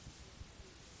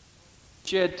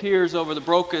shed tears over the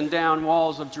broken down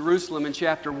walls of Jerusalem in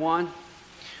chapter 1.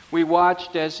 We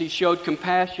watched as he showed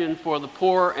compassion for the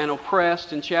poor and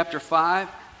oppressed in chapter 5.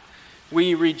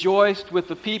 We rejoiced with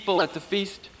the people at the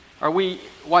feast, or we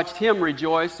watched him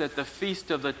rejoice at the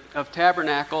Feast of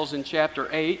Tabernacles in chapter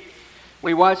 8.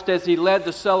 We watched as he led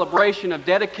the celebration of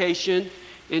dedication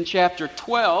in chapter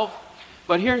 12.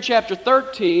 But here in chapter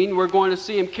 13, we're going to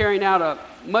see him carrying out a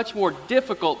much more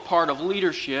difficult part of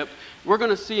leadership. We're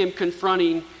going to see him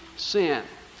confronting sin.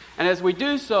 And as we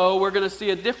do so, we're going to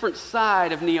see a different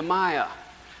side of Nehemiah.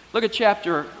 Look at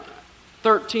chapter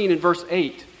 13 and verse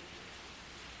 8.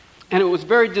 And it was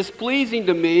very displeasing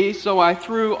to me, so I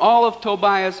threw all of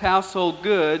Tobiah's household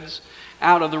goods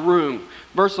out of the room.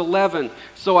 Verse 11,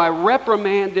 so I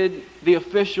reprimanded the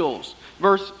officials.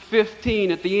 Verse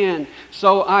 15 at the end,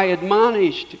 so I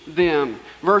admonished them.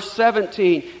 Verse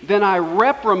 17, then I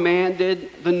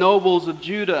reprimanded the nobles of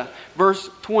Judah.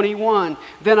 Verse 21,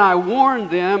 then I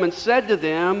warned them and said to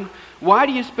them, why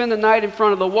do you spend the night in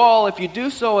front of the wall? If you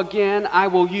do so again, I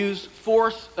will use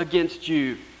force against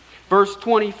you. Verse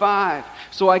 25,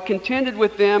 so I contended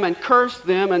with them and cursed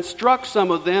them and struck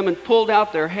some of them and pulled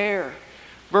out their hair.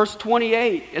 Verse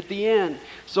 28 at the end,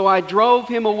 so I drove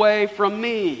him away from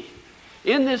me.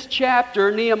 In this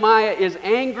chapter, Nehemiah is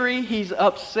angry, he's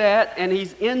upset, and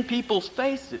he's in people's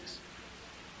faces.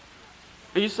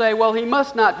 And you say, well, he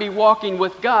must not be walking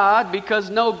with God because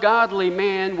no godly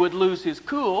man would lose his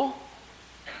cool.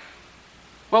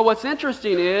 Well, what's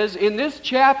interesting is, in this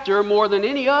chapter, more than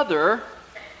any other,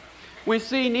 we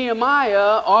see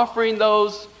Nehemiah offering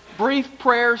those brief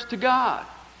prayers to God.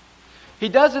 He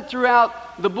does it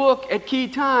throughout the book at key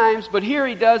times, but here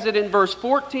he does it in verse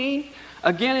 14,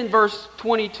 again in verse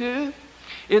 22,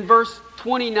 in verse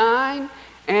 29,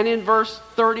 and in verse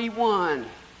 31.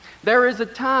 There is a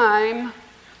time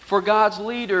for God's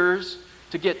leaders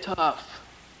to get tough.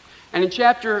 And in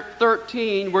chapter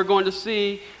 13, we're going to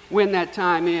see when that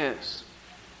time is.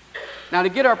 Now, to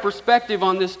get our perspective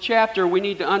on this chapter, we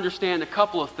need to understand a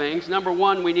couple of things. Number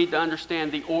one, we need to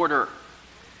understand the order.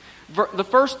 The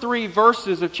first three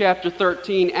verses of chapter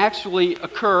 13 actually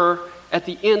occur at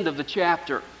the end of the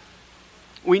chapter.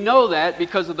 We know that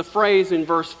because of the phrase in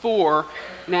verse 4,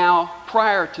 now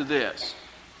prior to this.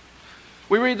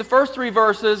 We read the first three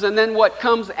verses, and then what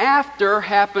comes after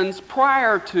happens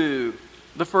prior to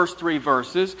the first three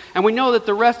verses. And we know that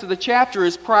the rest of the chapter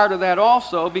is prior to that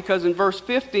also, because in verse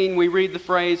 15 we read the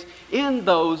phrase, in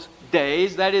those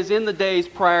days, that is, in the days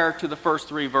prior to the first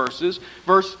three verses.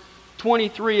 Verse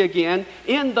 23 again,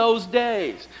 in those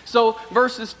days. So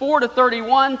verses 4 to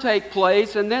 31 take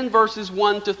place, and then verses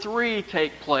 1 to 3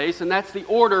 take place, and that's the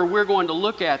order we're going to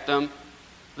look at them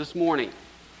this morning.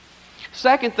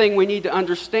 Second thing we need to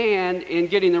understand in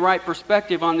getting the right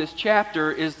perspective on this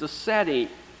chapter is the setting.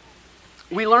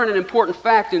 We learn an important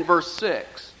fact in verse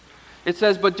 6. It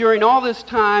says, but during all this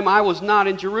time I was not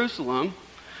in Jerusalem,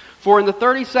 for in the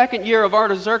 32nd year of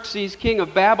Artaxerxes, king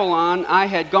of Babylon, I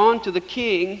had gone to the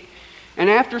king. And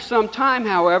after some time,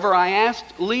 however, I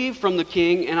asked leave from the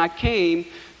king, and I came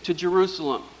to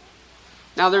Jerusalem.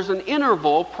 Now, there's an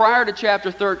interval prior to chapter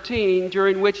 13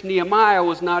 during which Nehemiah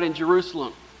was not in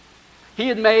Jerusalem. He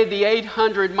had made the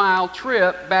 800-mile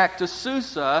trip back to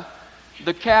Susa,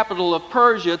 the capital of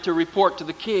Persia, to report to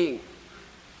the king.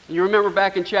 And you remember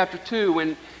back in chapter 2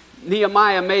 when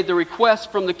Nehemiah made the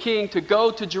request from the king to go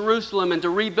to Jerusalem and to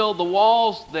rebuild the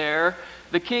walls there.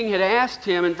 The king had asked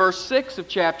him in verse 6 of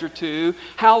chapter 2,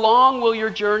 how long will your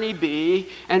journey be,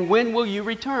 and when will you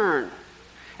return?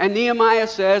 And Nehemiah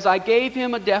says, I gave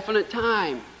him a definite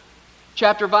time.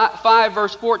 Chapter 5,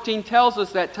 verse 14 tells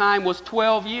us that time was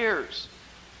 12 years.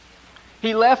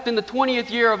 He left in the 20th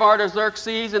year of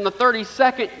Artaxerxes. In the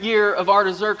 32nd year of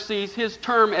Artaxerxes, his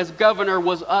term as governor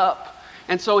was up.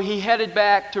 And so he headed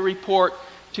back to report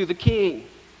to the king.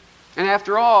 And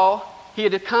after all, he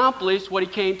had accomplished what he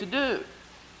came to do.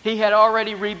 He had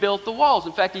already rebuilt the walls.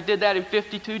 In fact, he did that in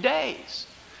 52 days.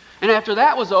 And after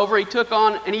that was over, he took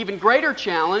on an even greater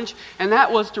challenge, and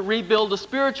that was to rebuild the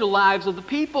spiritual lives of the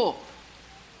people.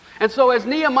 And so as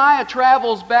Nehemiah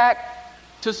travels back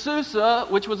to Susa,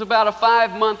 which was about a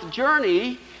 5-month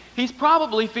journey, he's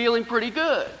probably feeling pretty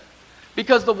good.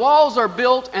 Because the walls are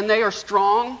built and they are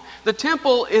strong. The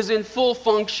temple is in full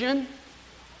function.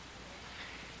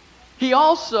 He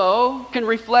also can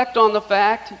reflect on the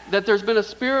fact that there's been a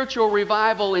spiritual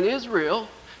revival in Israel.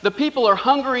 The people are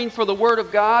hungering for the Word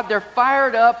of God. They're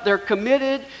fired up. They're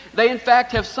committed. They, in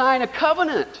fact, have signed a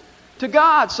covenant to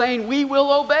God saying, we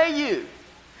will obey you.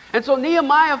 And so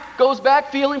Nehemiah goes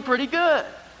back feeling pretty good.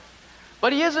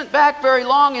 But he isn't back very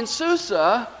long in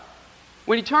Susa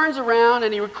when he turns around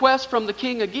and he requests from the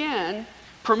king again.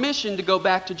 permission to go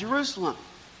back to Jerusalem.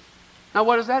 Now,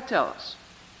 what does that tell us?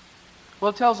 Well,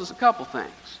 it tells us a couple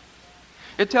things.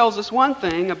 It tells us one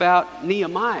thing about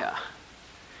Nehemiah.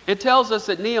 It tells us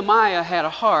that Nehemiah had a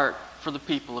heart for the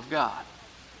people of God.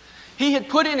 He had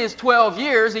put in his 12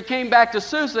 years. He came back to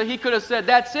Susa. He could have said,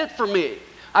 that's it for me.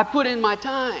 I put in my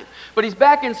time. But he's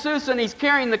back in Susa and he's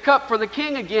carrying the cup for the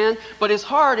king again, but his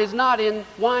heart is not in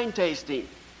wine tasting.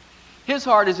 His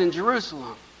heart is in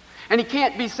Jerusalem. And he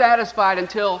can't be satisfied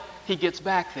until he gets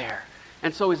back there.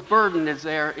 And so his burden is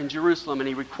there in Jerusalem, and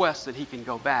he requests that he can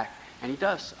go back, and he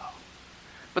does so.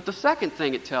 But the second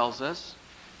thing it tells us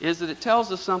is that it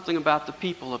tells us something about the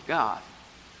people of God.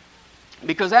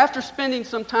 Because after spending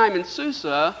some time in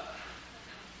Susa,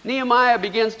 Nehemiah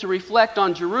begins to reflect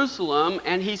on Jerusalem,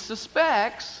 and he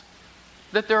suspects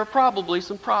that there are probably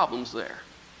some problems there.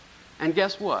 And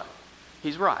guess what?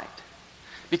 He's right.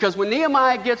 Because when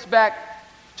Nehemiah gets back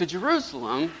to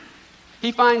Jerusalem,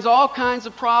 he finds all kinds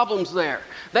of problems there.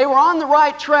 They were on the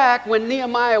right track when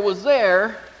Nehemiah was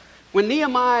there. When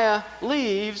Nehemiah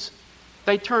leaves,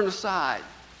 they turn aside.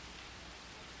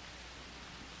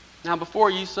 Now, before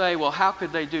you say, well, how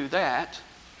could they do that?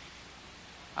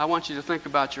 I want you to think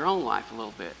about your own life a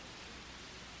little bit.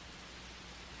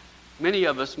 Many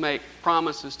of us make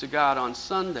promises to God on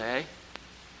Sunday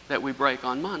that we break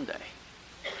on Monday.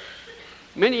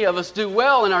 Many of us do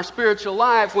well in our spiritual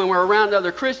life when we're around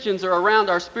other Christians or around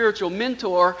our spiritual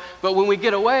mentor, but when we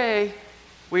get away,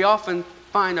 we often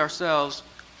find ourselves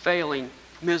failing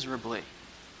miserably.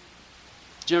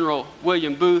 General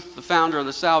William Booth, the founder of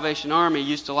the Salvation Army,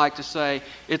 used to like to say,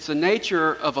 it's the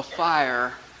nature of a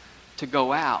fire to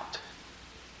go out.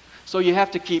 So you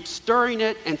have to keep stirring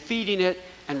it and feeding it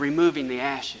and removing the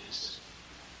ashes.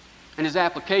 And his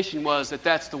application was that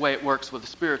that's the way it works with a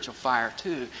spiritual fire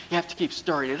too. You have to keep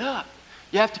stirring it up.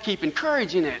 You have to keep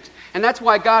encouraging it. And that's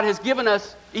why God has given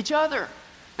us each other.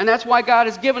 And that's why God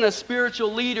has given us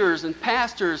spiritual leaders and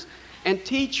pastors and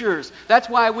teachers. That's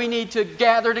why we need to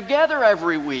gather together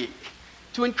every week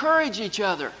to encourage each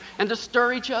other and to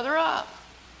stir each other up.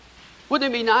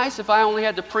 Wouldn't it be nice if I only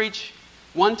had to preach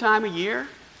one time a year?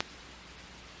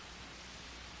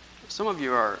 Some of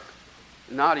you are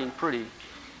nodding pretty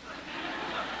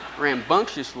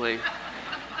rambunctiously.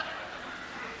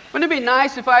 Wouldn't it be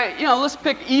nice if let's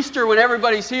pick Easter when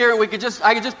everybody's here, and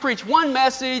I could just preach one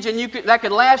message, and that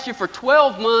could last you for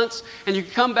 12 months, and you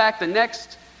could come back the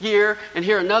next year and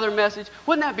hear another message.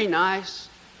 Wouldn't that be nice?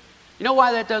 You know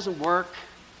why that doesn't work?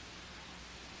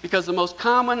 Because the most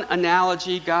common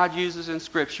analogy God uses in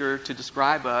Scripture to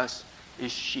describe us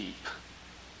is sheep.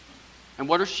 And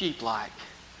what are sheep like?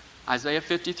 Isaiah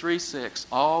 53:6,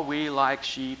 all we like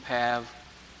sheep have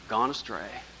gone astray.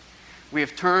 We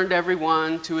have turned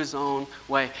everyone to his own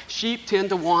way. Sheep tend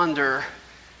to wander,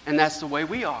 and that's the way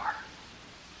we are.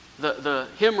 The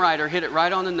hymn writer hit it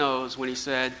right on the nose when he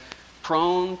said,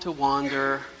 prone to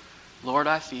wander, Lord,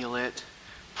 I feel it.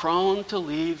 Prone to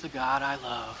leave the God I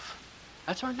love.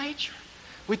 That's our nature.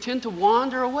 We tend to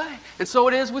wander away. And so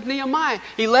it is with Nehemiah.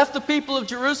 He left the people of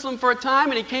Jerusalem for a time,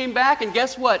 and he came back, and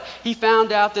guess what? He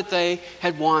found out that they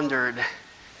had wandered.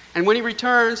 And when he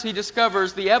returns, he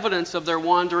discovers the evidence of their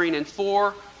wandering in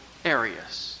 4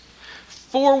 areas.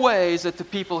 4 ways that the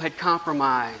people had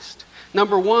compromised.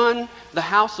 Number 1, the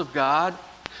house of God.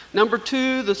 Number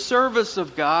 2, the service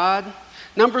of God.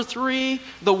 Number 3,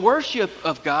 the worship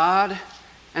of God.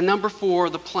 And number 4,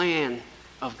 the plan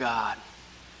of God.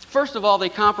 First of all, they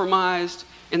compromised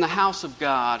in the house of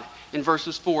God in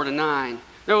verses 4 to 9.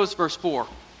 Notice verse 4.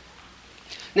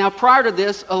 Now prior to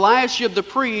this, Eliashib the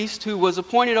priest, who was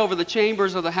appointed over the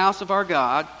chambers of the house of our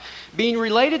God, being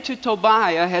related to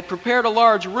Tobiah, had prepared a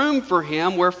large room for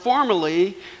him, where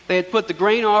formerly they had put the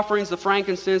grain offerings, the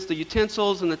frankincense, the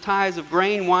utensils, and the tithes of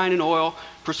grain, wine, and oil,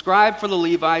 prescribed for the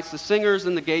Levites, the singers,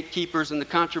 and the gatekeepers, and the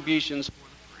contributions for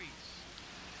the priests.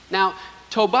 Now,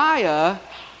 Tobiah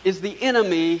is the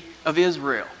enemy of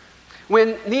Israel.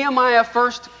 When Nehemiah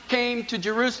first came to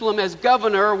Jerusalem as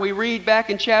governor, we read back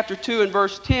in chapter 2 and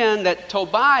verse 10 that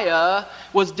Tobiah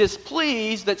was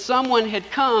displeased that someone had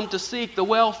come to seek the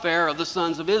welfare of the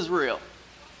sons of Israel.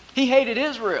 He hated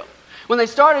Israel. When they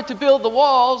started to build the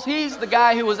walls, he's the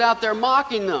guy who was out there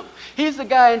mocking them. He's the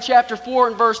guy in chapter 4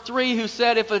 and verse 3 who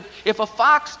said if a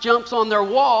fox jumps on their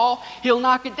wall, he'll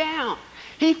knock it down.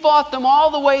 He fought them all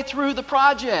the way through the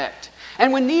project.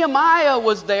 And when Nehemiah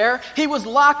was there, he was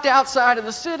locked outside of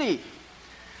the city.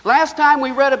 Last time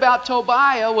we read about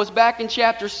Tobiah was back in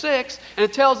chapter 6, and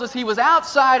it tells us he was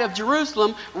outside of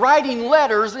Jerusalem writing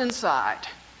letters inside.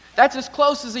 That's as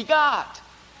close as he got.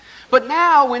 But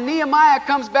now when Nehemiah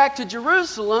comes back to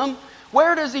Jerusalem,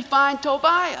 where does he find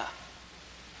Tobiah?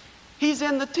 He's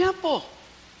in the temple.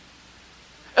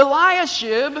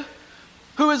 Eliashib,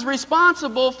 who is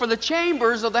responsible for the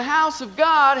chambers of the house of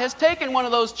God, has taken one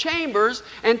of those chambers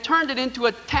and turned it into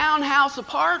a townhouse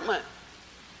apartment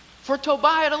for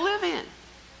Tobiah to live in.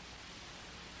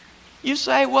 You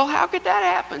say, well, how could that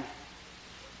happen?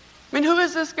 I mean, who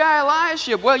is this guy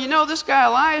Eliashib? Well, you know, this guy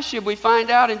Eliashib, we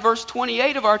find out in verse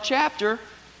 28 of our chapter,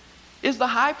 is the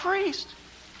high priest.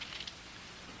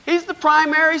 He's the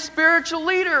primary spiritual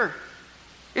leader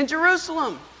in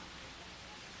Jerusalem.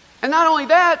 And not only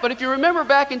that, but if you remember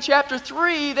back in chapter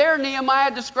 3, there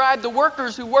Nehemiah described the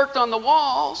workers who worked on the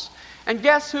walls. And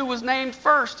guess who was named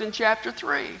first in chapter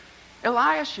 3?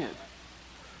 Eliashib.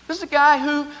 This is a guy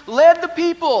who led the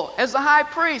people as the high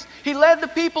priest. He led the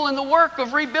people in the work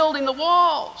of rebuilding the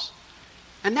walls.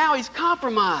 And now he's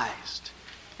compromised.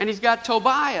 And he's got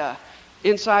Tobiah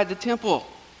inside the temple.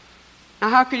 Now,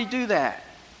 how could he do that?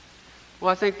 Well,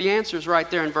 I think the answer is right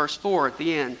there in verse 4 at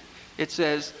the end. It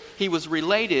says, he was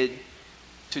related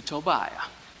to Tobiah.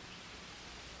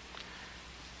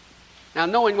 Now,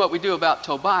 knowing what we do about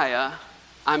Tobiah,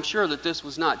 I'm sure that this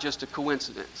was not just a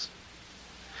coincidence.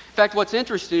 In fact, what's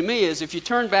interesting to me is if you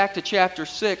turn back to chapter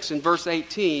 6 and verse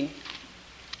 18,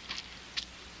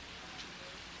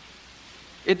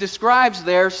 it describes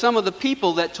there some of the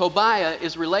people that Tobiah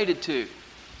is related to.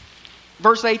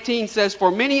 Verse 18 says,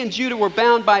 for many in Judah were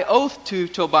bound by oath to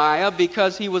Tobiah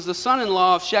because he was the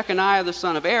son-in-law of Shechaniah the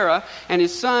son of Erah, and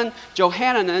his son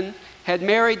Johanan had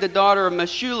married the daughter of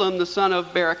Meshullam the son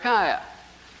of Berechiah.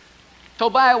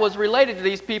 Tobiah was related to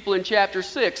these people in chapter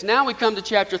 6. Now we come to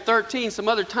chapter 13. Some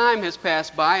other time has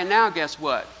passed by, and now guess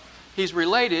what? He's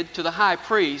related to the high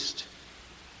priest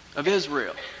of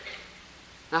Israel.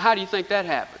 Now, how do you think that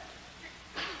happened?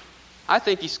 I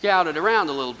think he scouted around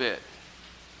a little bit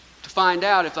to find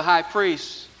out if the high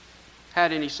priest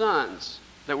had any sons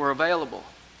that were available.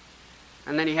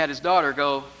 And then he had his daughter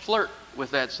go flirt with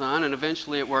that son, and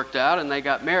eventually it worked out, and they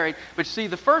got married. But see,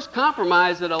 the first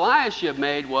compromise that Eliashib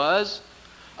made was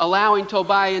allowing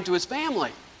Tobiah into his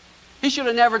family. He should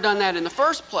have never done that in the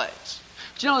first place.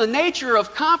 But you know, the nature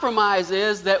of compromise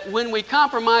is that when we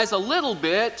compromise a little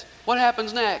bit, what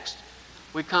happens next?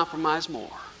 We compromise more.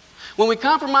 When we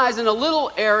compromise in a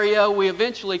little area, we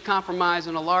eventually compromise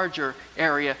in a larger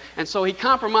area. And so he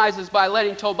compromises by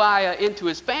letting Tobiah into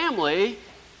his family.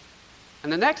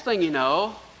 And the next thing you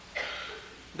know,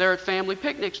 they're at family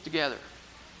picnics together.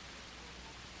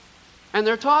 And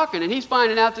they're talking, and he's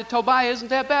finding out that Tobiah isn't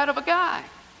that bad of a guy.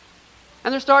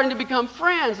 And they're starting to become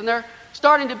friends, and they're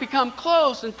starting to become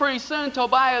close. And pretty soon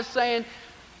Tobiah is saying,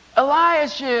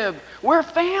 Eliashib, we're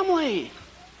family.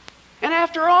 And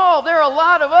after all, there are a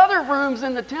lot of other rooms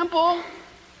in the temple.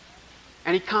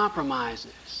 And he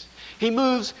compromises. He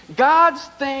moves God's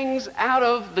things out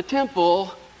of the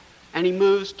temple, and he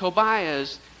moves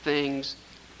Tobiah's things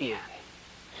in.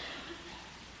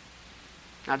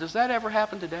 Now, does that ever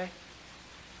happen today?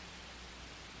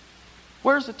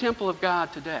 Where's the temple of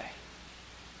God today?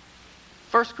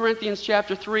 1 Corinthians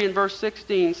chapter 3 and verse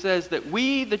 16 says that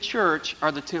we, the church,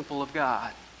 are the temple of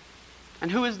God.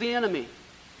 And who is the enemy?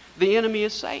 The enemy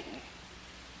is Satan.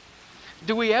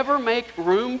 Do we ever make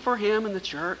room for him in the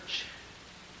church?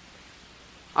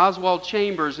 Oswald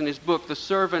Chambers, in his book, The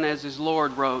Servant as His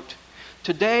Lord, wrote,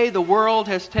 today the world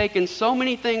has taken so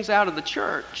many things out of the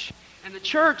church, and the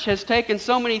church has taken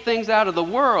so many things out of the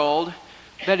world,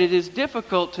 that it is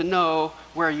difficult to know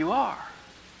where you are.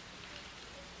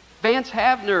 Vance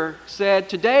Havner said,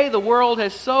 today the world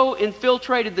has so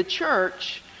infiltrated the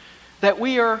church that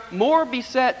we are more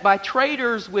beset by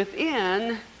traitors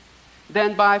within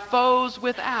than by foes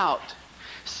without.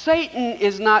 Satan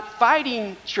is not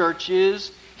fighting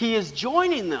churches, he is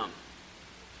joining them.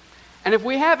 And if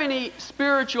we have any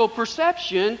spiritual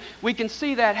perception, we can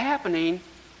see that happening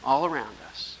all around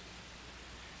us.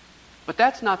 But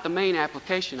that's not the main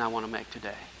application I want to make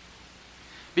today.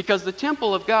 Because the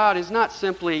temple of God is not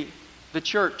simply the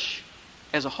church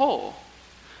as a whole.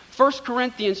 1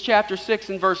 Corinthians chapter 6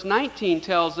 and verse 19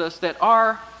 tells us that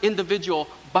our individual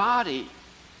body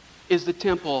is the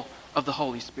temple of the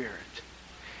Holy Spirit.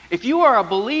 If you are a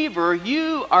believer,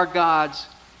 you are God's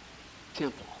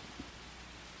temple.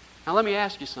 Now let me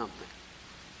ask you something.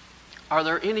 Are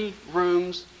there any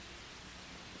rooms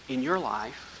in your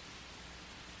life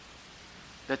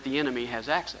that the enemy has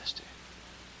access to?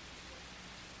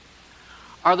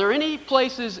 Are there any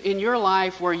places in your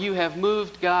life where you have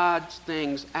moved God's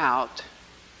things out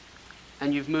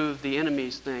and you've moved the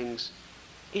enemy's things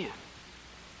in?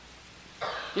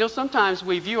 You know, sometimes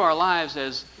we view our lives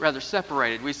as rather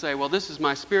separated. We say, well, this is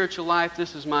my spiritual life,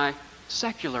 this is my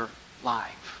secular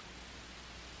life.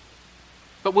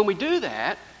 But when we do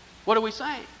that, What are we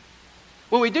saying?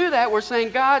 When we do that, we're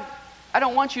saying, God, I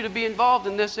don't want you to be involved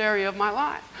in this area of my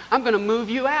life. I'm going to move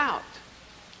you out.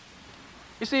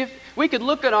 You see, if we could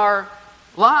look at our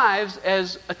lives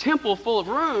as a temple full of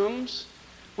rooms,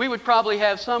 we would probably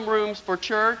have some rooms for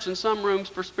church and some rooms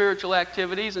for spiritual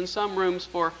activities and some rooms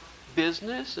for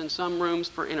business and some rooms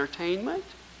for entertainment.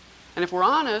 And if we're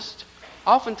honest,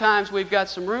 oftentimes we've got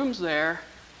some rooms there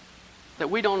that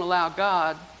we don't allow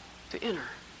God to enter.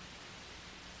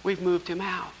 We've moved him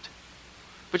out.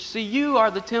 But you see, you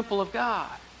are the temple of God.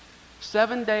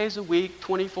 7 days a week,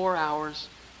 24 hours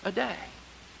a day.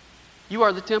 You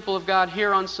are the temple of God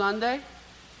here on Sunday,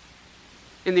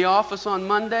 in the office on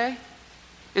Monday,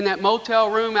 in that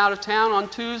motel room out of town on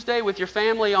Tuesday, with your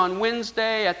family on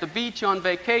Wednesday, at the beach on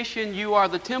vacation. You are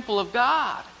the temple of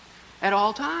God at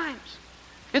all times.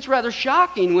 It's rather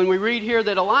shocking when we read here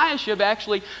that Eliashib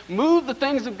actually moved the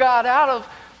things of God out of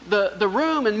the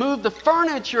room and moved the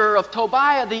furniture of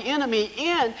Tobiah, the enemy,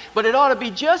 in. But it ought to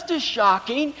be just as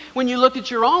shocking when you look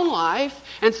at your own life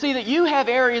and see that you have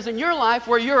areas in your life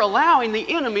where you're allowing the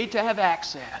enemy to have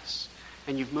access.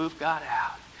 And you've moved God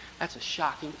out. That's a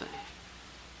shocking thing.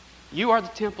 You are the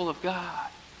temple of God.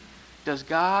 Does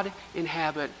God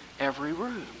inhabit every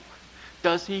room?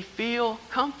 Does he feel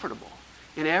comfortable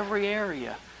in every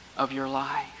area of your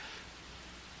life?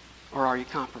 Or are you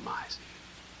compromising?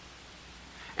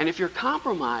 And if you're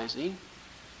compromising,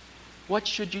 what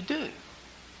should you do?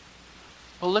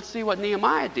 Well, let's see what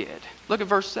Nehemiah did. Look at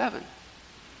verse 7.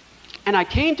 And I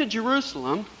came to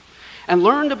Jerusalem and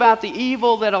learned about the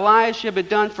evil that Eliashib had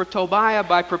done for Tobiah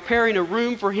by preparing a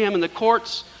room for him in the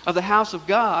courts of the house of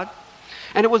God.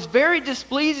 And it was very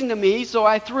displeasing to me, so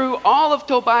I threw all of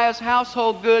Tobiah's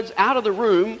household goods out of the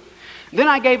room. Then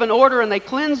I gave an order, and they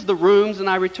cleansed the rooms, and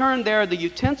I returned there the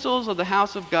utensils of the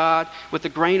house of God with the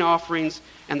grain offerings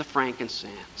and the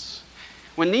frankincense.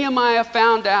 When Nehemiah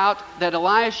found out that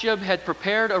Eliashib had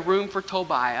prepared a room for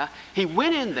Tobiah, he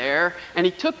went in there and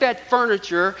he took that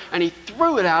furniture and he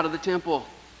threw it out of the temple.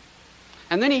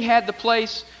 And then he had the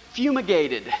place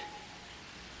fumigated.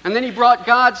 And then he brought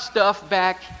God's stuff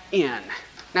back in.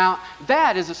 Now,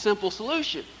 that is a simple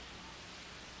solution.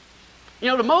 You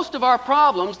know, to most of our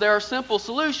problems, there are simple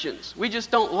solutions. We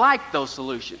just don't like those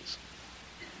solutions.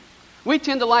 We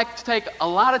tend to like to take a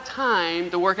lot of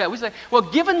time to work out. We say, well,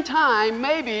 given time,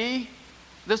 maybe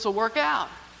this will work out.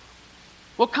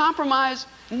 Well, compromise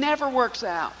never works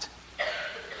out.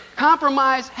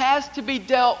 Compromise has to be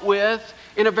dealt with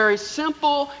in a very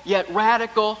simple yet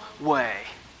radical way.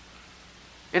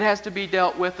 It has to be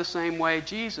dealt with the same way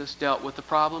Jesus dealt with the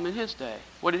problem in his day.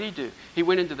 What did he do? He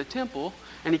went into the temple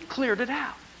and he cleared it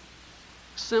out.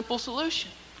 Simple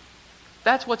solution.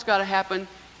 That's what's got to happen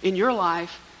in your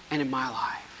life and in my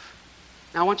life.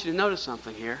 Now I want you to notice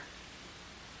something here.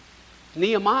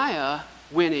 Nehemiah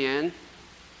went in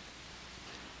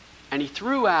and he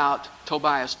threw out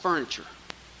Tobiah's furniture.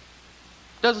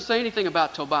 Doesn't say anything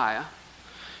about Tobiah.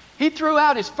 He threw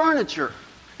out his furniture.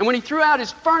 And when he threw out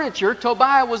his furniture,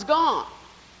 Tobiah was gone.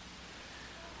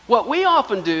 What we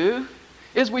often do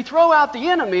is we throw out the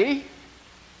enemy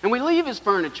and we leave his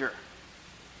furniture.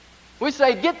 We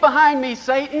say, get behind me,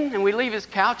 Satan, and we leave his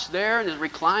couch there and his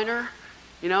recliner.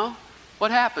 You know, what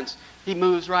happens? He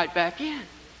moves right back in.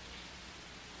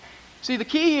 See, the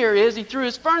key here is he threw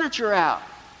his furniture out.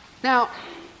 Now,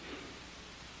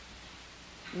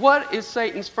 what is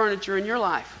Satan's furniture in your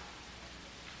life?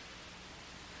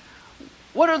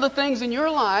 What are the things in your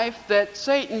life that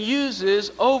Satan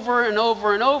uses over and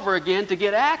over and over again to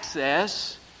get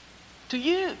access to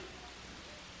you?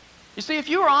 You see, if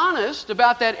you're honest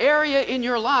about that area in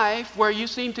your life where you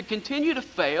seem to continue to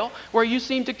fail, where you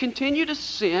seem to continue to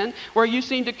sin, where you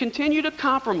seem to continue to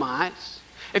compromise,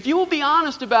 if you will be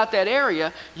honest about that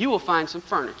area, you will find some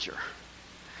furniture.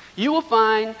 You will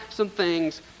find some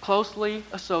things closely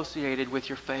associated with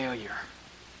your failure.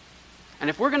 And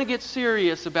if we're going to get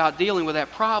serious about dealing with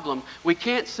that problem, we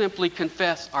can't simply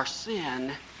confess our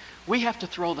sin. We have to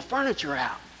throw the furniture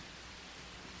out.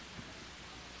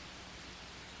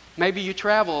 Maybe you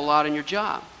travel a lot in your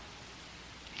job.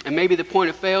 And maybe the point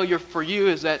of failure for you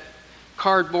is that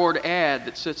cardboard ad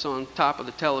that sits on top of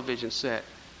the television set,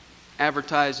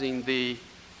 advertising the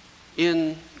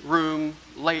in-room,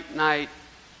 late-night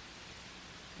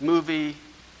movie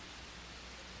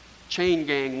chain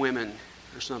gang women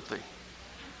or something.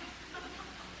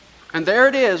 And there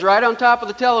it is, right on top of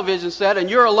the television set, and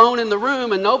you're alone in the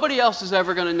room, and nobody else is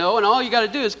ever going to know, and all you got to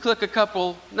do is click a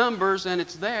couple numbers, and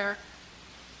it's there.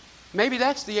 Maybe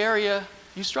that's the area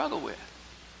you struggle with.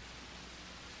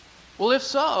 Well, if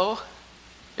so,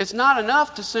 it's not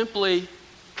enough to simply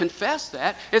confess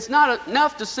that. It's not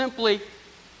enough to simply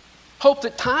hope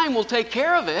that time will take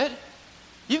care of it.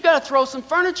 You've got to throw some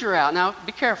furniture out. Now,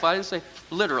 be careful. I didn't say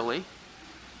literally.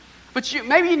 But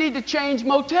maybe you need to change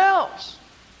motels.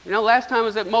 You know, last time I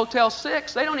was at Motel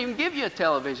 6, they don't even give you a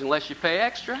television unless you pay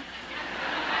extra.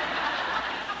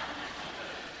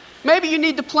 Maybe you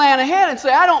need to plan ahead and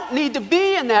say, I don't need to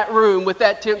be in that room with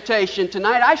that temptation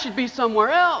tonight. I should be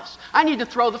somewhere else. I need to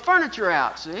throw the furniture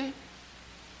out, see?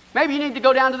 Maybe you need to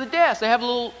go down to the desk. They have a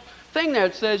little thing there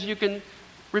that says you can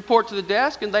report to the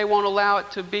desk and they won't allow it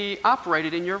to be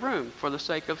operated in your room for the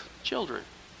sake of children.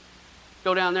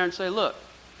 Go down there and say, look,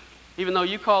 even though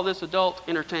you call this adult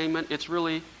entertainment, it's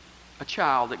really a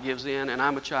child that gives in, and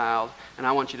I'm a child, and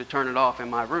I want you to turn it off in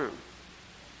my room.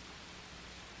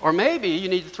 Or maybe you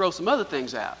need to throw some other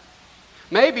things out.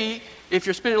 Maybe if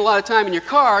you're spending a lot of time in your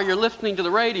car, you're listening to the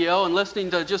radio and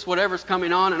listening to just whatever's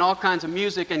coming on and all kinds of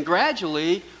music, and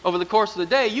gradually, over the course of the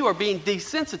day, you are being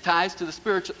desensitized to the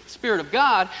Spirit of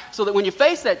God so that when you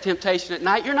face that temptation at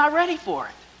night, you're not ready for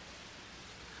it.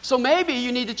 So maybe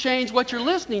you need to change what you're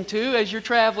listening to as you're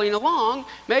traveling along.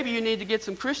 Maybe you need to get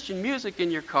some Christian music in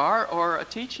your car, or a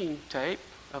teaching tape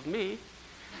of me,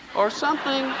 or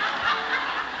something.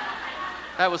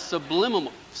 That was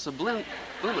subliminal.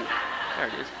 There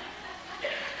it is.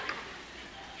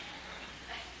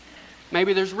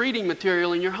 Maybe there's reading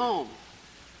material in your home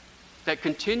that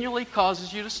continually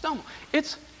causes you to stumble.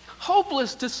 It's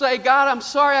hopeless to say, God, I'm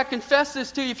sorry, I confess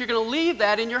this to you, if you're going to leave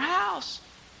that in your house.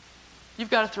 You've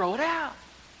got to throw it out.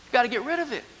 You've got to get rid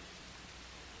of it.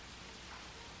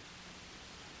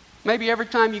 Maybe every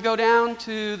time you go down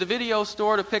to the video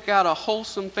store to pick out a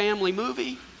wholesome family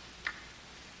movie,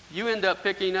 you end up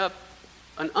picking up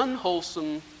an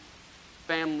unwholesome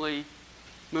family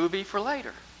movie for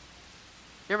later.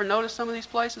 You ever notice some of these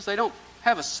places? They don't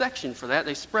have a section for that.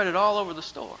 They spread it all over the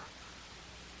store.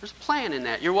 There's a plan in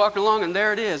that. You're walking along and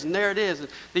there it is, and there it is.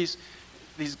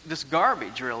 This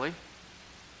garbage, really.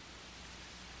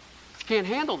 If you can't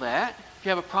handle that, if you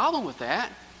have a problem with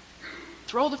that,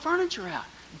 throw the furniture out.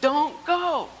 Don't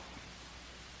go.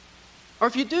 Or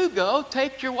if you do go,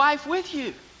 take your wife with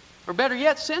you. Or better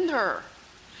yet, send her.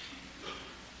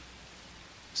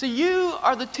 See, you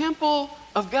are the temple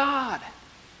of God.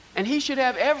 And He should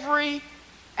have every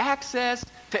access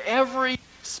to every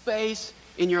space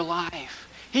in your life.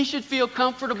 He should feel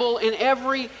comfortable in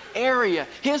every area.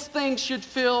 His things should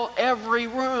fill every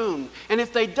room. And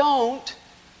if they don't,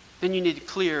 then you need to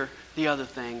clear the other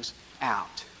things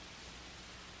out.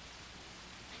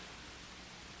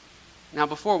 Now,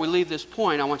 before we leave this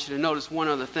point, I want you to notice one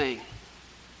other thing.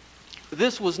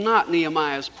 This was not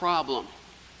Nehemiah's problem.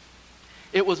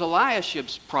 It was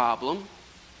Eliashib's problem,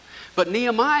 but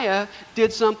Nehemiah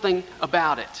did something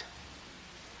about it.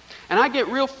 And I get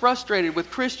real frustrated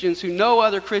with Christians who know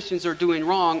other Christians are doing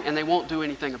wrong and they won't do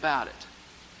anything about it.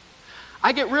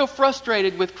 I get real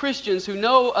frustrated with Christians who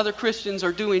know other Christians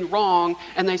are doing wrong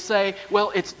and they say,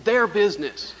 well, it's their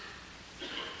business.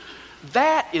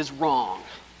 That is wrong.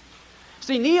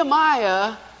 See,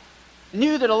 Nehemiah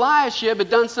knew that Eliashib had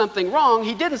done something wrong.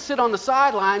 He didn't sit on the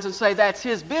sidelines and say that's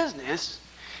his business.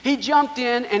 He jumped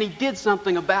in and he did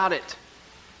something about it.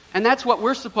 And that's what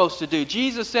we're supposed to do.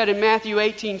 Jesus said in Matthew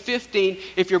 18:15,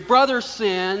 if your brother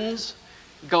sins,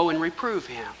 go and reprove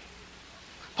him.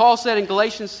 Paul said in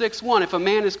Galatians 6:1, if a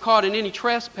man is caught in any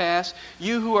trespass,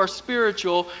 you who are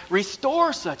spiritual,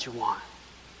 restore such a one.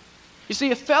 You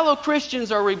see, if fellow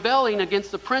Christians are rebelling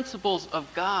against the principles of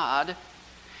God,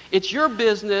 it's your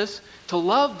business to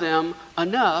love them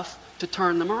enough to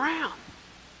turn them around.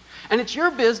 And it's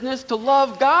your business to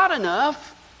love God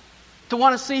enough to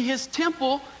want to see His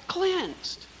temple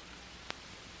cleansed.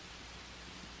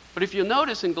 But if you'll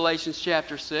notice in Galatians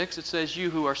chapter 6, it says you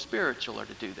who are spiritual are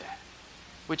to do that,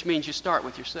 which means you start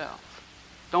with yourself.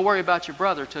 Don't worry about your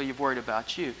brother till you've worried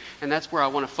about you. And that's where I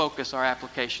want to focus our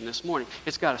application this morning.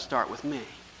 It's got to start with me.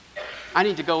 I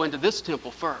need to go into this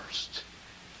temple first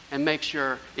and make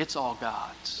sure it's all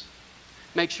God's.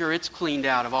 Make sure it's cleaned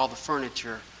out of all the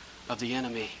furniture of the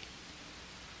enemy.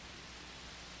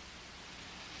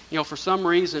 You know, for some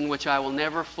reason which I will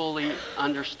never fully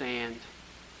understand,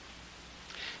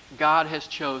 God has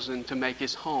chosen to make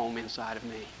His home inside of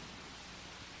me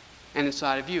and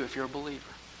inside of you if you're a believer.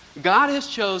 God has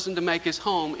chosen to make His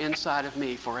home inside of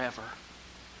me forever.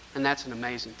 And that's an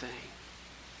amazing thing.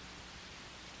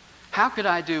 How could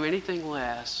I do anything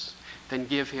less than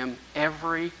give Him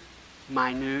every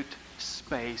minute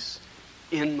space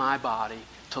in my body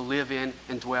to live in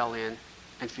and dwell in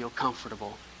and feel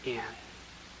comfortable in?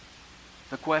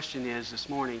 The question is this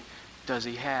morning, does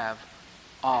He have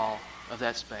all of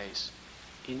that space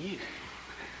in you?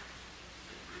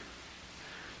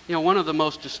 You know, one of the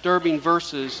most disturbing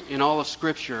verses in all of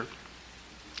Scripture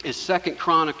is 2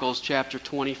 Chronicles chapter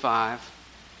 25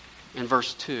 and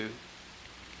verse 2.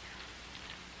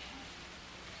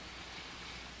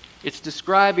 It's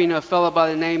describing a fellow by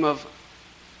the name of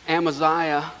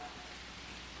Amaziah.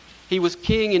 He was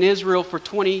king in Israel for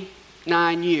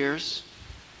 29 years.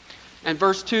 And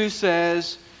verse 2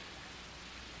 says,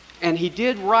 "And he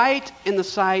did right in the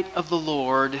sight of the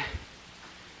Lord,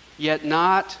 yet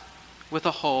not with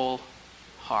a whole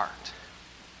heart."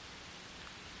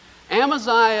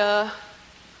 Amaziah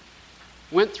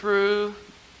went through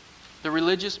the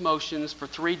religious motions for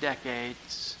 3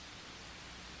 decades,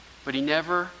 but he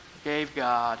never gave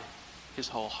God his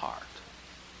whole heart.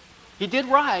 He did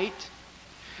right,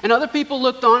 and other people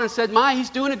looked on and said, he's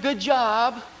doing a good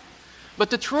job. But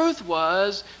the truth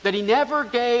was that he never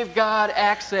gave God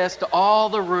access to all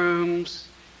the rooms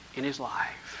in his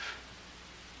life.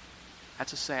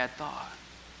 That's a sad thought.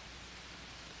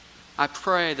 I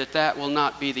pray that that will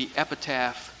not be the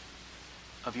epitaph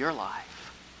of your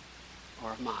life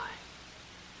or of mine.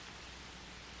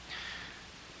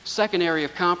 Second area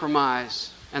of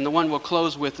compromise, and the one we'll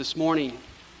close with this morning.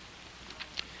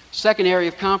 Second area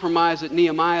of compromise that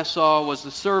Nehemiah saw was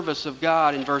the service of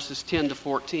God in verses 10 to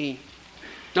 14.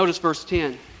 Notice verse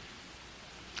 10.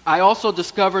 "I also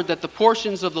discovered that the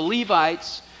portions of the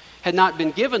Levites had not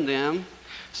been given them,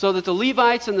 so that the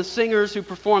Levites and the singers who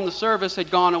performed the service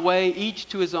had gone away, each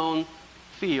to his own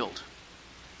field."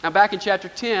 Now back in chapter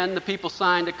 10, the people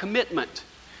signed a commitment.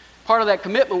 Part of that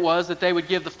commitment was that they would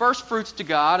give the first fruits to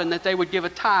God and that they would give a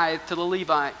tithe to the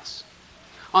Levites.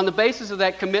 On the basis of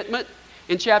that commitment,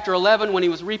 in chapter 11, when he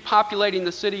was repopulating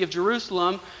the city of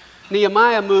Jerusalem,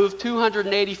 Nehemiah moved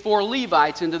 284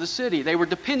 Levites into the city. They were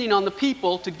depending on the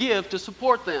people to give to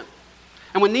support them.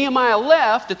 And when Nehemiah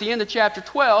left, at the end of chapter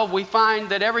 12, we find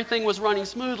that everything was running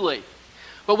smoothly.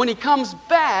 But when he comes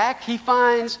back, he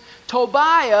finds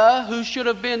Tobiah, who should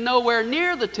have been nowhere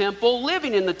near the temple,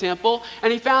 living in the temple,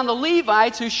 and he found the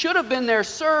Levites, who should have been there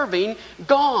serving,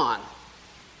 gone.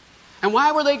 And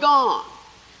why were they gone?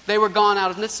 They were gone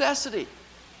out of necessity.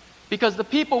 Because the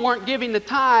people weren't giving the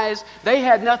tithes, they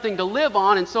had nothing to live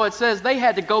on, and so it says they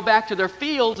had to go back to their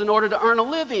fields in order to earn a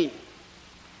living.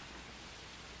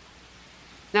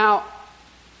 Now,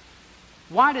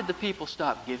 why did the people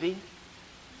stop giving?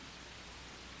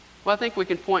 Well, I think we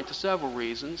can point to several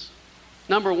reasons.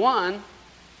 Number one,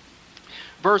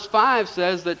 verse 5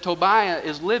 says that Tobiah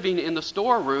is living in the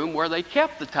storeroom where they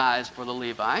kept the tithes for the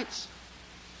Levites.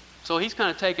 So he's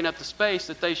kind of taking up the space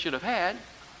that they should have had.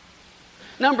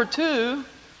 Number two,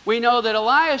 we know that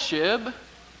Eliashib,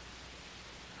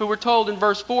 who we're told in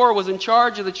verse 4 was in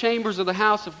charge of the chambers of the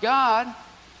house of God,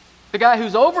 the guy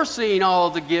who's overseeing all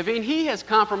of the giving, he has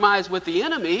compromised with the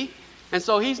enemy, and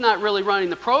so he's not really running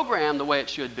the program the way it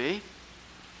should be.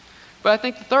 But I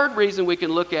think the third reason we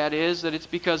can look at is that it's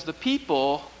because the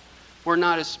people were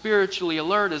not as spiritually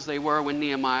alert as they were when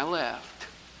Nehemiah left.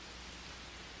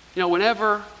 You know,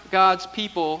 whenever God's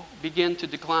people begin to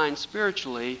decline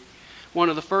spiritually, one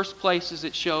of the first places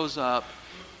it shows up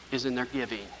is in their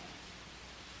giving.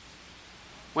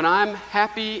 When I'm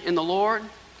happy in the Lord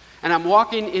and I'm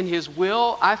walking in His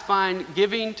will, I find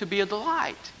giving to be a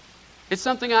delight. It's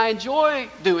something I enjoy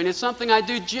doing. It's something I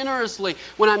do generously.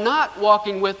 When I'm not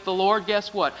walking with the Lord,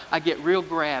 guess what? I get real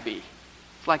grabby.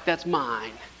 It's like that's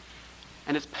mine.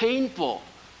 And it's painful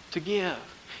to give.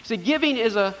 See, giving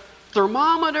is a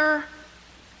thermometer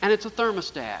and it's a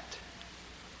thermostat.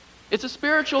 It's a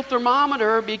spiritual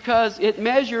thermometer because it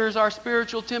measures our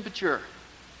spiritual temperature.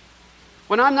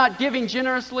 When I'm not giving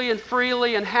generously and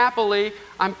freely and happily,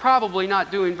 I'm probably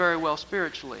not doing very well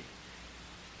spiritually.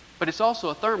 But it's also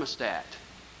a thermostat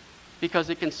because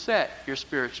it can set your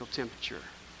spiritual temperature.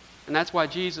 And that's why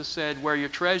Jesus said, where your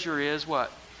treasure is, what?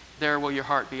 There will your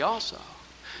heart be also.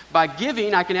 By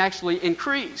giving, I can actually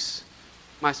increase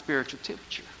my spiritual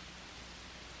temperature.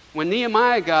 When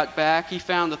Nehemiah got back, he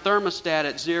found the thermostat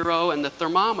at 0 and the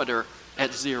thermometer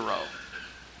at 0.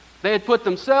 They had put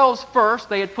themselves first.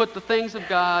 They had put the things of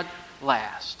God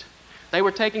last. They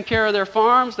were taking care of their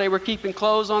farms. They were keeping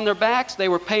clothes on their backs. They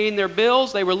were paying their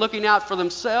bills. They were looking out for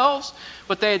themselves.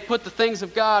 But they had put the things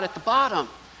of God at the bottom.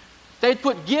 They had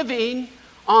put giving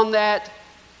on that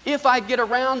if I get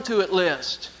around to it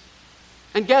list.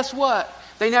 And guess what?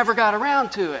 They never got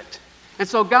around to it. And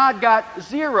so God got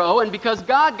 0, and because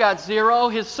God got 0,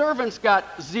 His servants got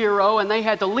 0, and they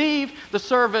had to leave the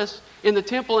service in the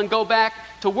temple and go back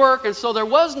to work, and so there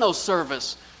was no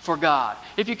service for God.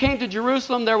 If you came to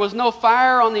Jerusalem, there was no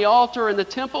fire on the altar in the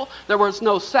temple, there was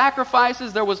no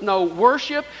sacrifices, there was no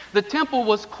worship. The temple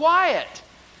was quiet,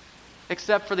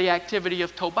 except for the activity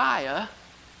of Tobiah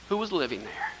who was living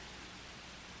there.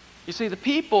 You see, the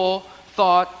people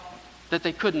thought that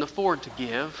they couldn't afford to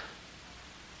give.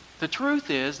 The truth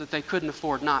is that they couldn't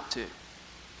afford not to.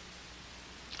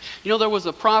 You know, there was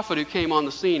a prophet who came on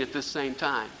the scene at this same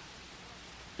time.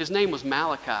 His name was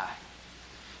Malachi.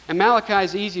 And Malachi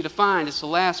is easy to find. It's the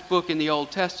last book in the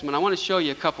Old Testament. I want to show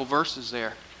you a couple verses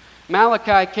there.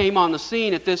 Malachi came on the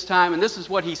scene at this time, and this is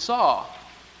what he saw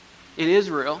in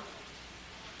Israel.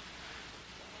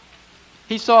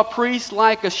 He saw priests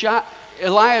like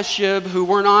Eliashib who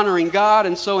weren't honoring God.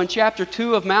 And so in chapter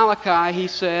 2 of Malachi, he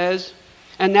says,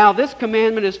 "And now this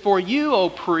commandment is for you, O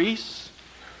priests.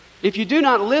 If you do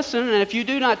not listen, and if you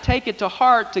do not take it to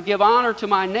heart to give honor to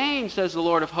my name, says the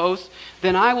Lord of hosts,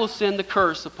 then I will send the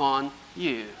curse upon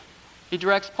you." He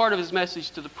directs part of his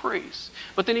message to the priests.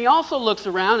 But then he also looks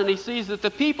around and he sees that the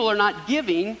people are not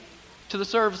giving to the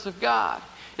service of God.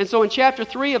 And so in chapter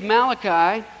 3 of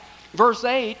Malachi, verse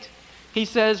 8, he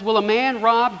says, "Will a man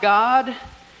rob God?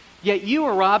 Yet you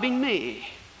are robbing me.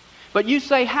 But you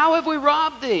say, how have we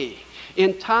robbed thee?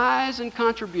 In tithes and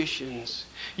contributions.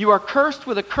 You are cursed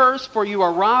with a curse, for you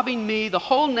are robbing me, the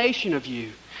whole nation of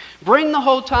you. Bring the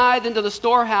whole tithe into the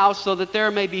storehouse, so that there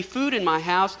may be food in my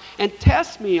house, and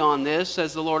test me on this,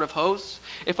 says the Lord of hosts,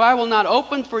 if I will not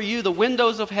open for you the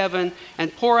windows of heaven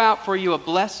and pour out for you a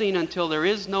blessing until there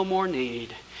is no more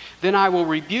need. Then I will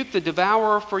rebuke the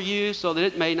devourer for you, so that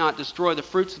it may not destroy the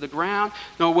fruits of the ground,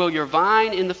 nor will your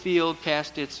vine in the field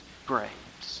cast its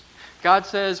grapes." God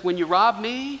says, when you rob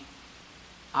me,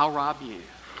 I'll rob you.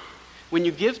 When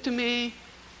you give to me,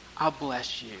 I'll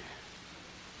bless you.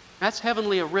 That's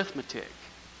heavenly arithmetic.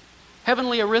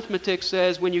 Heavenly arithmetic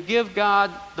says when you give God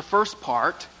the first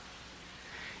part,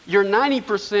 your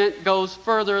 90% goes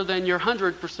further than your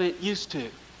 100% used to.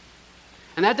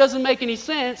 And that doesn't make any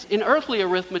sense in earthly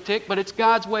arithmetic, but it's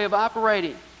God's way of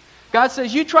operating. God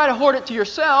says, you try to hoard it to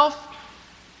yourself,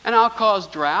 and I'll cause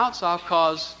droughts, I'll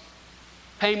cause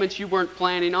payments you weren't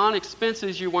planning on,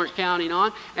 expenses you weren't counting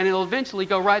on, and it'll eventually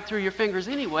go right through your fingers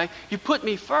anyway. You put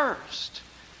me first,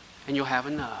 and you'll have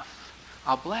enough.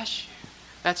 I'll bless you.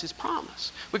 That's his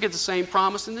promise. We get the same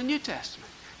promise in the New Testament.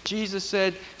 Jesus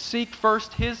said, seek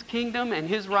first his kingdom and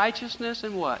his righteousness,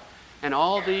 and what? And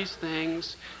all these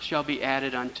things shall be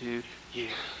added unto you.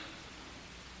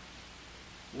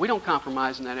 We don't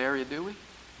compromise in that area, do we?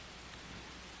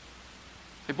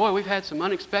 Hey, boy, we've had some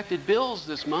unexpected bills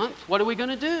this month. What are we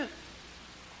going to do?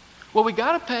 Well, we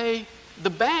got to pay the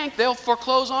bank. They'll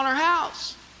foreclose on our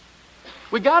house.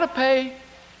 We got to pay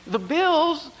the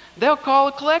bills. They'll call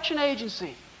a collection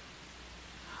agency.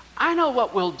 I know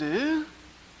what we'll do.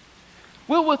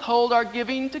 We'll withhold our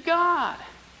giving to God.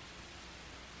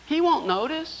 He won't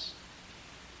notice.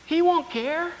 He won't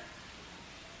care.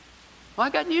 Well, I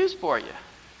got news for you.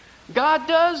 God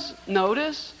does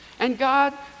notice, and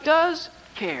God does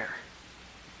care.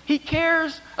 He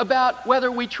cares about whether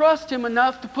we trust him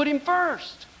enough to put him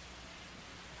first.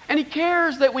 And he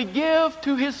cares that we give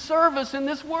to his service in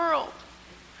this world.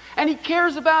 And he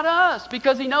cares about us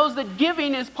because he knows that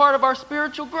giving is part of our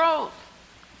spiritual growth.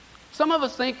 Some of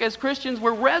us think as Christians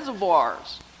we're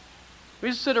reservoirs. We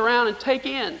just sit around and take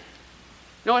in. You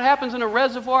know what happens in a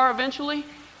reservoir eventually?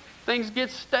 Things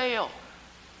get stale.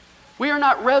 We are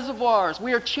not reservoirs.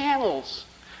 We are channels.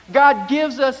 God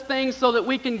gives us things so that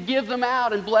we can give them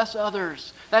out and bless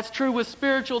others. That's true with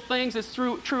spiritual things. It's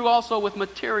true also with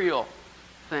material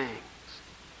things.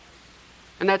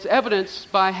 And that's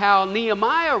evidenced by how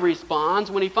Nehemiah responds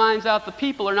when he finds out the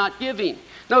people are not giving.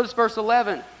 Notice verse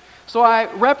 11. So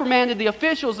I reprimanded the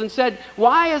officials and said,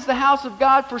 why is the house of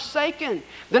God forsaken?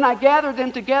 Then I gathered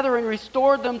them together and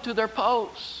restored them to their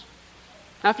posts.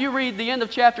 Now if you read the end of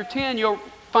chapter 10, you'll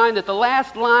find that the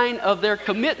last line of their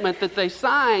commitment that they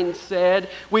signed said,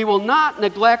 we will not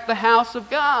neglect the house of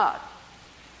God.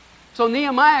 So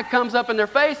Nehemiah comes up in their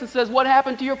face and says, what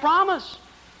happened to your promise?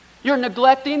 You're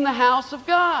neglecting the house of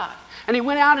God. And he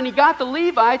went out and he got the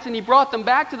Levites and he brought them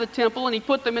back to the temple and he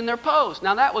put them in their posts.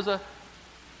 Now that was a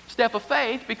step of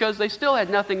faith because they still had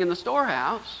nothing in the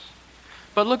storehouse.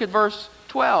 But look at verse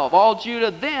 12. All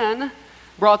Judah then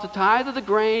brought the tithe of the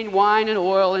grain, wine, and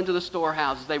oil into the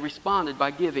storehouses. They responded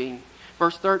by giving.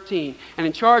 Verse 13. And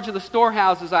in charge of the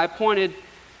storehouses I appointed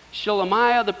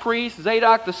Shelemiah the priest,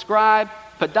 Zadok the scribe,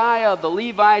 Pedaiah of the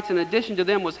Levites. In addition to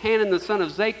them was Hanan the son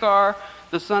of Zachar,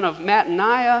 the son of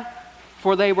Mattaniah,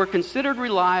 for they were considered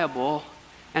reliable,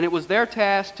 and it was their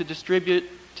task to distribute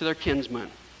to their kinsmen.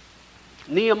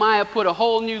 Nehemiah put a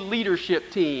whole new leadership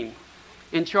team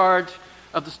in charge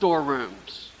of the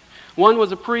storerooms. One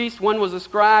was a priest, one was a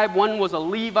scribe, one was a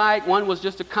Levite, one was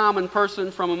just a common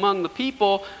person from among the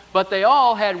people, but they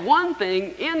all had one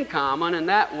thing in common, and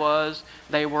that was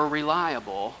they were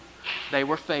reliable, they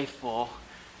were faithful,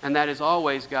 and that is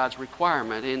always God's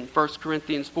requirement. In 1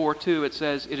 Corinthians 4:2 it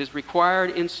says, "It is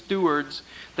required in stewards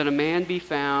that a man be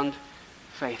found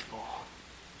faithful."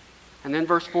 And then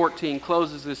verse 14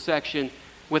 closes this section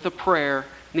with a prayer.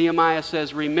 Nehemiah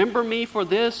says, "Remember me for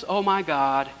this, O my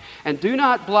God, and do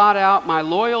not blot out my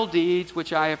loyal deeds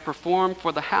which I have performed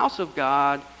for the house of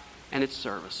God and its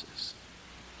services."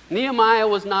 Nehemiah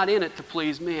was not in it to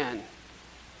please men.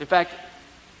 In fact,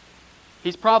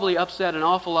 he's probably upset an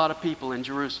awful lot of people in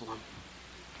Jerusalem.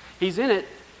 He's in it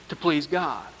to please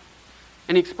God.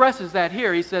 And he expresses that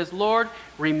here. He says, "Lord,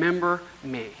 remember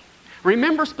me.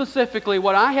 Remember specifically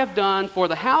what I have done for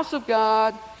the house of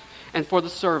God and for the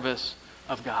service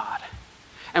of God."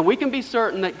 And we can be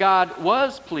certain that God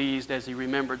was pleased as he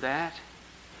remembered that,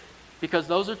 because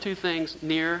those are two things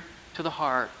near to the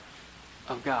heart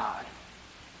of God.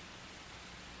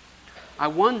 I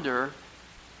wonder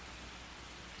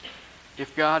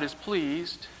if God is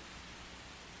pleased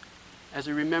as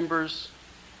he remembers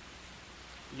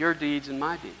your deeds and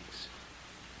my deeds.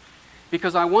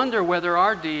 Because I wonder whether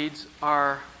our deeds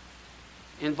are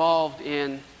involved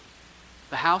in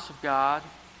the house of God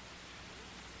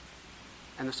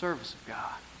and the service of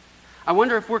God. I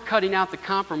wonder if we're cutting out the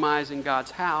compromise in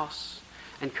God's house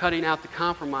and cutting out the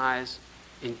compromise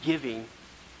in giving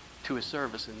to his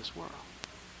service in this world.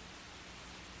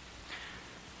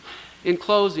 In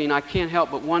closing, I can't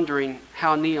help but wondering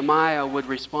how Nehemiah would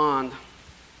respond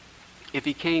if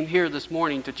he came here this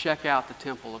morning to check out the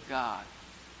temple of God,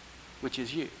 which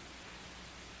is you.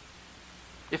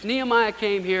 If Nehemiah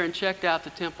came here and checked out the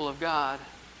temple of God,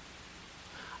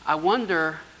 I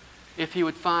wonder if he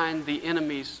would find the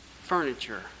enemy's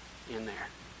furniture in there.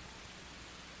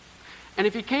 And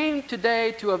if he came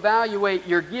today to evaluate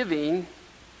your giving,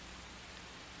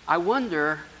 I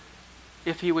wonder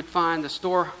if he would find the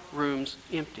storerooms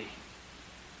empty.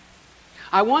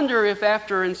 I wonder if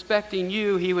after inspecting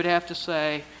you, he would have to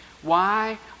say,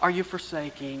 "Why are you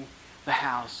forsaking the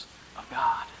house of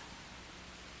God?"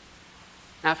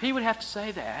 Now, if he would have to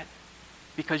say that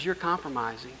because you're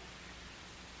compromising,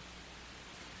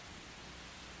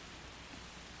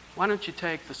 why don't you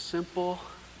take the simple,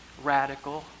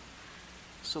 radical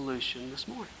solution this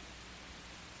morning?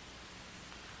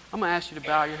 I'm going to ask you to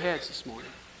bow your heads this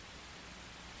morning.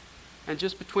 And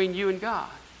just between you and God,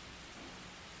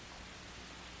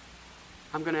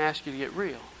 I'm going to ask you to get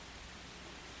real.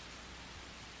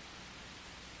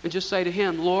 And just say to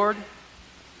him, "Lord,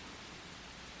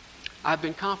 I've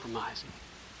been compromising.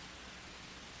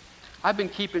 I've been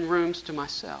keeping rooms to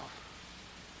myself.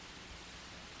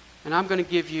 And I'm going to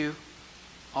give you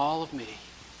all of me.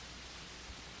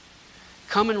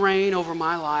 Come and reign over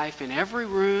my life in every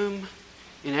room,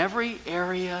 in every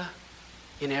area,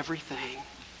 in everything.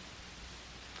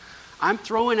 I'm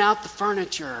throwing out the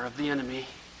furniture of the enemy.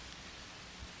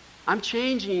 I'm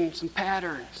changing some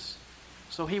patterns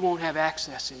so he won't have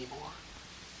access anymore."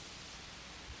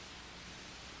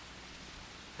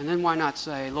 And then why not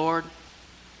say, "Lord,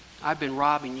 I've been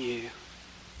robbing you.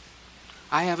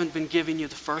 I haven't been giving you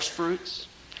the first fruits.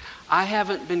 I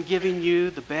haven't been giving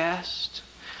you the best.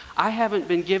 I haven't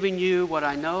been giving you what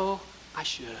I know I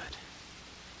should.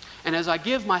 And as I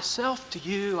give myself to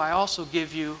you, I also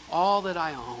give you all that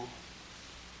I own.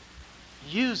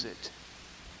 Use it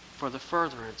for the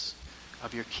furtherance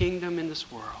of your kingdom in this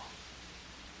world.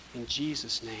 In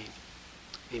Jesus' name,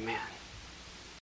 amen."